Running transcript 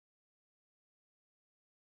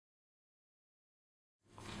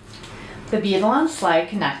The Beadalon Slide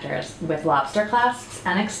Connectors with lobster clasps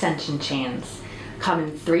and extension chains come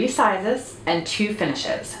in 3 sizes and 2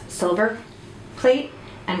 finishes, silver plate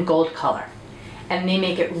and gold color. And they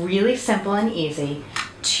make it really simple and easy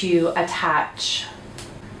to attach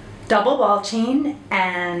double ball chain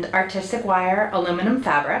and artistic wire aluminum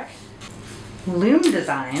fabric, loom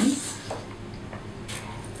designs,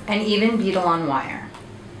 and even Beadalon wire.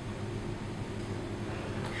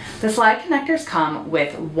 The slide connectors come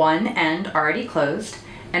with one end already closed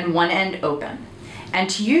and one end open. And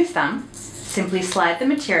to use them, simply slide the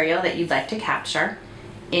material that you'd like to capture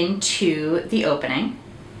into the opening.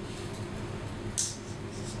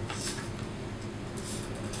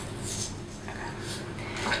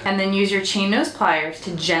 And then use your chain nose pliers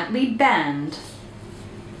to gently bend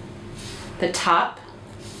the top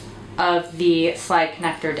of the slide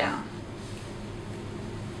connector down,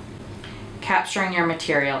 capturing your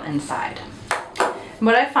material inside.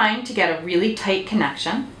 What I find to get a really tight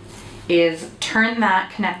connection is turn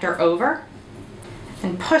that connector over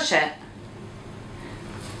and push it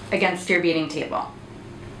against your beading table.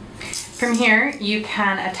 From here, you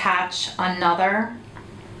can attach another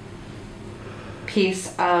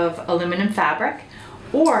piece of aluminum fabric,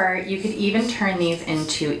 or you could even turn these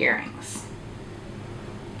into earrings.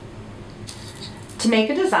 To make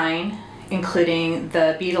a design including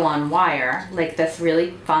the Beadalon wire, like this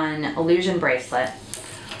really fun illusion bracelet,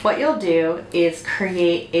 what you'll do is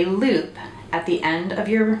create a loop at the end of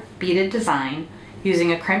your beaded design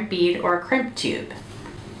using a crimp bead or a crimp tube.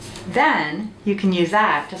 Then you can use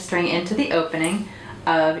that to string into the opening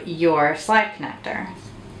of your slide connector.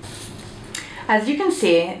 As you can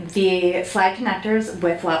see, the slide connectors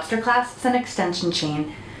with lobster clasps and extension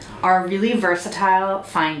chain are really versatile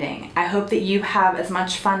finding. I hope that you have as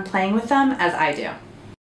much fun playing with them as I do.